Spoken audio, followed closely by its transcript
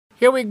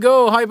Here we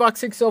go,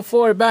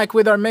 HOBBYBOX604 back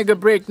with our mega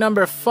break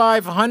number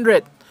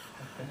 500.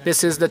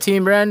 This is the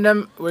team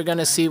random. We're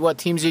gonna see what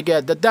teams you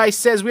get. The dice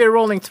says we're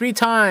rolling 3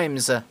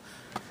 times.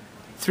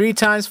 3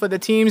 times for the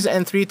teams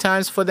and 3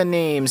 times for the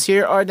names.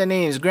 Here are the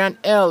names: Grant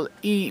L,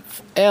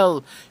 Eve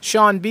L,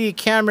 Sean B,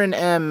 Cameron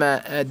M,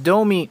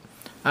 Domi,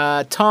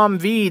 Tom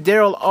V,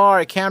 Daryl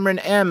R, Cameron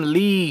M,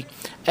 Lee,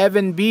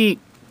 Evan B,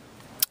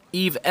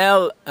 Eve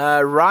L,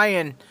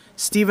 Ryan,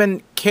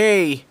 Stephen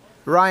K,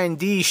 Ryan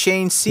D,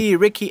 Shane C,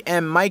 Ricky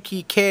M,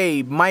 Mikey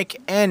K,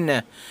 Mike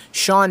N,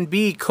 Sean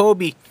B,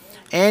 Kobe,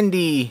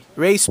 Andy,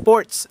 Ray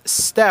Sports,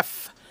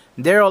 Steph,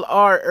 Daryl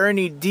R,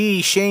 Ernie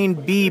D, Shane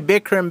B,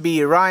 Bikram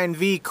B, Ryan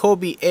V,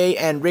 Kobe A,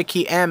 and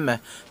Ricky M.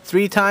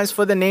 3 times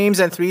for the names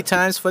and 3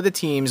 times for the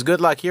teams.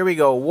 Good luck. Here we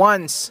go.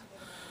 Once,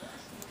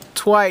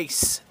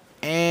 twice,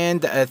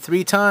 and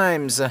 3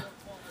 times.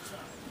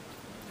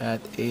 That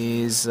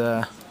is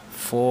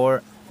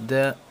for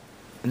the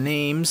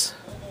names.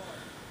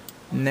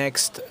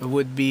 Next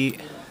would be,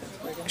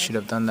 I should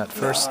have done that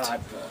first.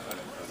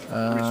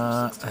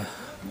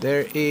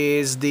 There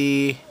is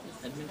the,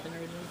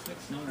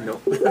 no.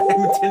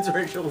 Edmonton's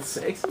original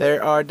 6.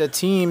 there are the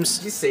teams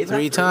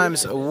 3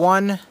 times.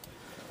 1,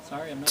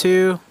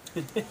 2,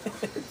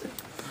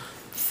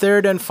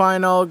 third and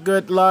final.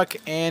 Good luck,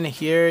 and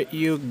here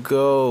you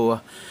go.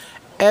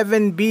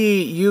 Evan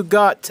B, you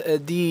got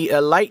the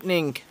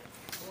Lightning.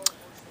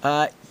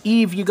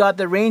 Eve, you got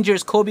the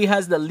Rangers. Kobe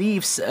has the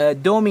Leafs.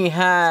 Domi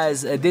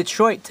has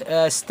Detroit.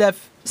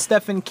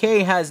 Stephen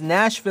K has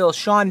Nashville.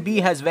 Sean B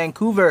has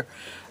Vancouver.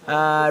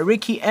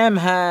 Ricky M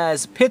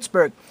has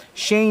Pittsburgh.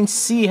 Shane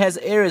C has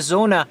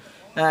Arizona.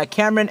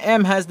 Cameron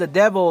M has the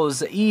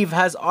Devils. Eve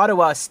has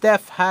Ottawa.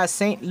 Steph has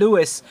St.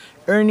 Louis.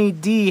 Ernie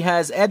D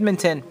has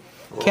Edmonton.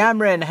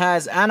 Cameron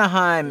has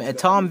Anaheim.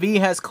 Tom V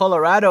has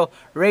Colorado.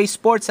 Ray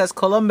Sports has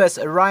Columbus.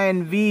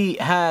 Ryan V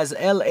has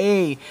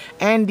LA.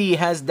 Andy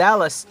has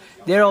Dallas.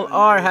 Daryl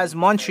R has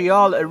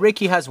Montreal.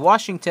 Ricky has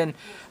Washington.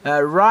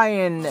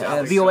 Ryan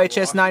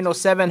VOHS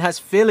 907 has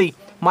Philly.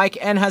 Mike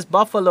N has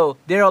Buffalo.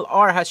 Daryl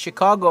R has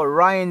Chicago.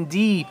 Ryan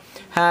D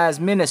has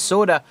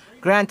Minnesota.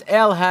 Grant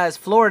L has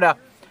Florida.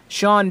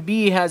 Sean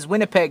B has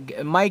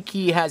Winnipeg.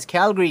 Mikey has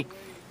Calgary.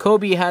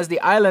 Kobe has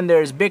the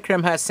Islanders.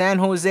 Bikram has San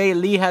Jose.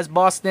 Lee has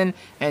Boston.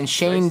 And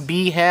Shane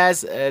B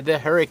has the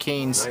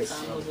Hurricanes.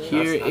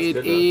 Here it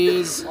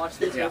is.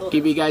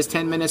 Give you guys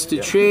 10 minutes to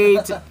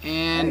trade,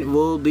 and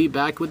we'll be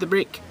back with the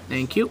break.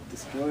 Thank you.